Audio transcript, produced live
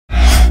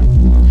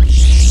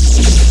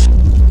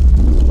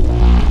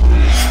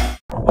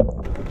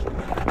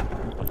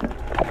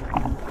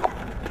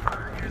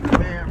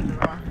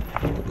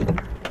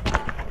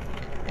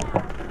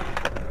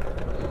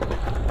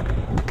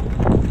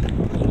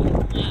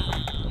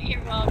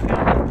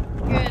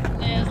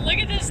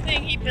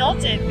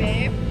built it,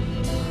 babe.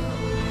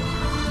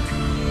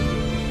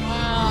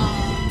 Wow.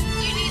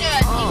 Do you need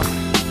a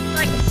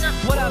like some?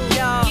 What up,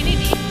 y'all? You need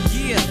to.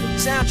 Yeah,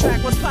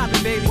 soundtrack, what's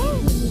poppin', baby?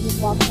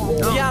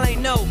 Y'all ain't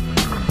know,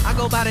 I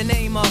go by the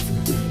name of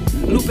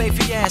Lupe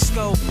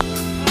Fiasco,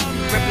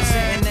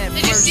 representing that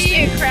Did you first see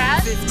it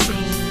crash? 15.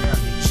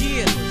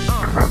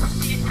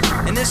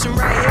 Yeah, and this one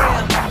right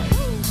here,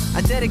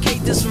 I dedicate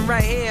this one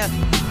right here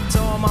to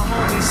all my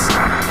homies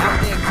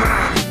out there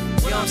grinding.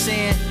 You know what I'm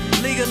saying?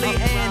 Legally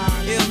and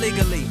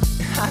illegally.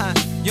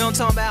 You know what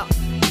I'm talking about?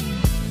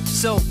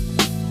 So,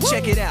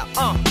 check it out.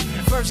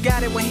 First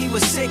got it when he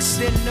was 6,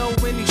 didn't know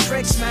any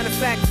tricks. Matter of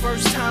fact,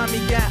 first time he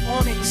got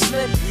on it, he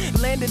slipped,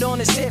 landed on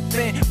his hip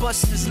and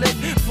busted his lip.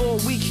 For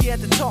a week he had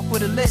to talk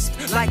with a lisp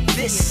like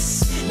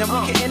this. Now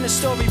we can end the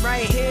story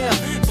right here,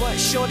 but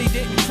shorty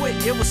didn't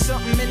quit, it was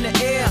something in the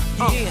air.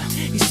 Yeah,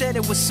 he said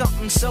it was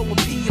something so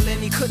appealing,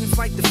 he couldn't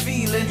fight the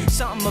feeling,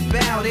 something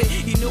about it.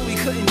 He knew he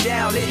couldn't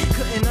doubt it,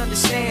 couldn't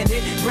understand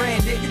it,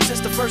 branded.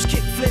 Since the first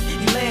kick flip he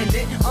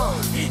landed,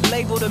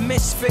 labeled a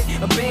misfit,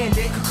 a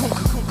bandit.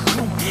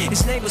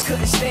 His neighbors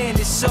couldn't stand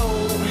it, so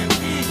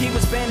he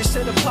was banished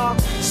to the park.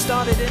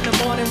 Started in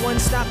the morning, one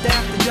stopped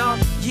after dark.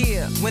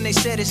 Yeah, when they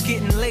said it's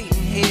getting late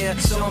in here,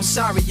 so I'm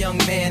sorry, young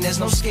man, there's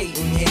no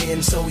skating here.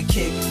 And so we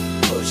kick,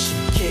 push,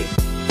 kick,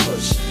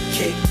 push,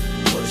 kick,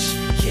 push,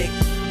 kick,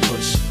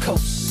 push,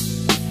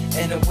 coast.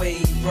 And away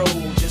he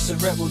rolled, just a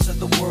rebel to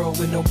the world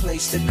with no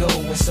place to go.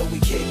 And so we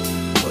kick,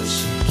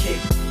 push,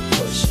 kick,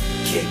 push,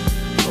 kick,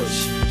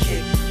 push,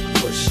 kick,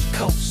 push,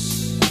 coast.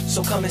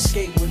 So come and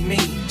skate with me,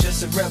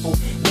 just a rebel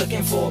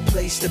looking for a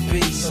place to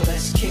be. So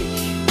let's kick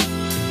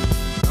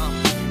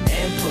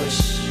and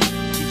push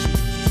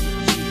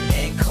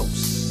and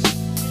coast.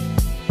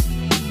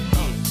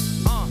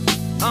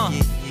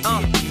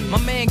 My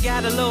man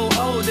got a little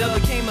older,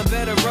 became a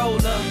better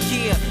roller.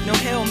 Yeah, no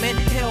helmet,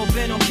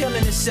 hell-bent on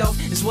killing himself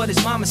is what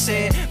his mama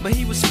said, but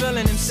he was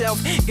feeling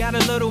himself. Got a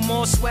little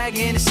more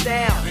swagger in his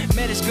style.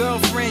 Met his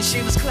girlfriend,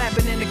 she was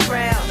clapping in the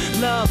crowd.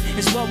 Love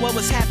is what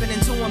was happening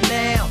to him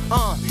now.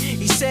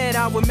 He said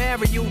I would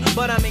marry you,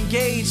 but I'm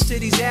engaged to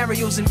these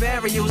aerials and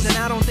varials, and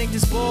I don't think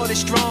this board is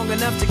strong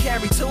enough to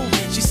carry two.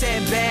 She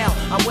said bow,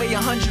 I weigh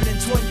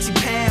 120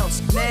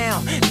 pounds.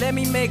 Now, let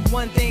me make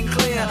one thing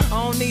clear, I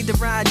don't need to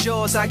ride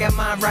yours, I got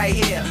mine right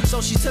here.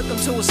 So she took him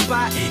to a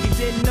spot he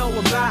didn't know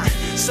about,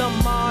 some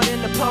odd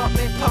in the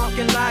apartment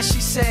parking lot. She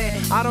said,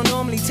 I don't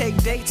normally take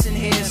dates in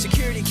here.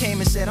 Security came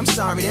and said, I'm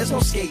sorry, there's no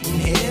skating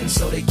here. And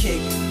so they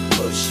kick,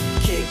 push,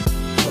 kick,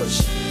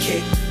 push,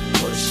 kick,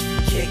 push,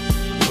 kick,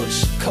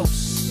 push, coast.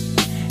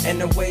 And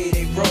the way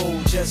they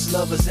roll, just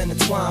lovers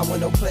intertwined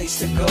with no place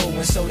to go.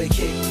 And so they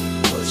kick,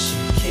 push,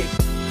 kick,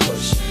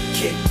 push,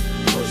 kick,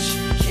 push,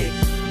 kick,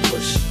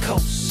 push,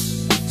 coast.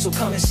 So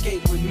come and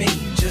skate with me,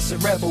 just a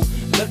rebel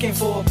looking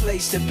for a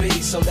place to be.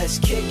 So let's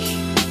kick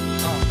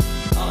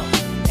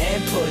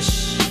and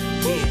push,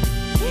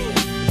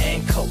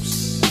 and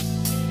coast.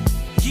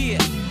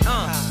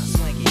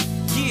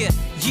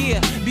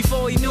 Yeah,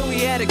 before he knew he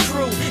had a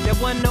crew that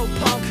wasn't no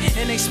punk,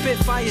 and they spit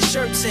fire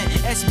shirts and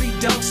SB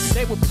dunks.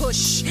 They would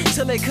push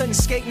till they couldn't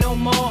skate no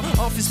more.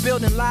 Office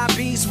building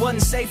lobbies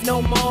wasn't safe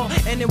no more,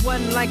 and it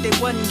wasn't like they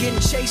wasn't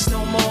getting chased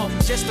no more.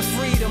 Just the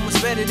freedom was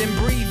better than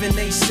breathing,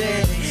 they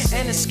said.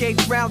 An escape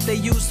route they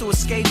used to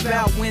escape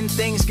out when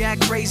things got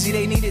crazy.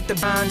 They needed the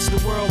bonds,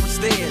 the world was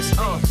theirs.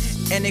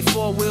 And they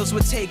four wheels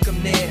would take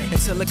them there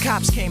until the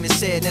cops came and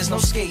said there's no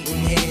skating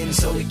here. And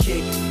so we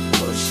kick,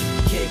 push,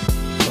 kick,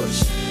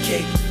 push,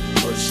 kick,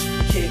 push,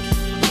 kick,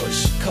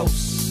 push,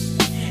 coast.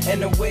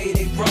 And the way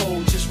they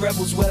roll, just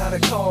rebels without a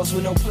cause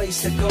with no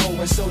place to go.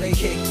 And so they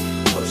kick,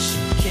 push,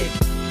 kick,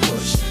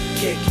 push,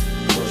 kick,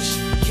 push,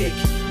 kick,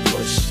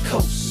 push,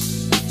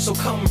 coast. So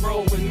come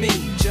roll with me,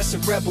 just a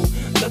rebel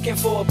looking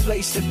for a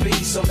place to be.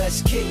 So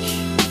let's kick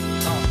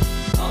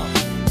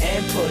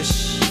and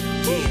push,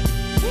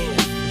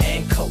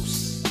 and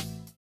coast.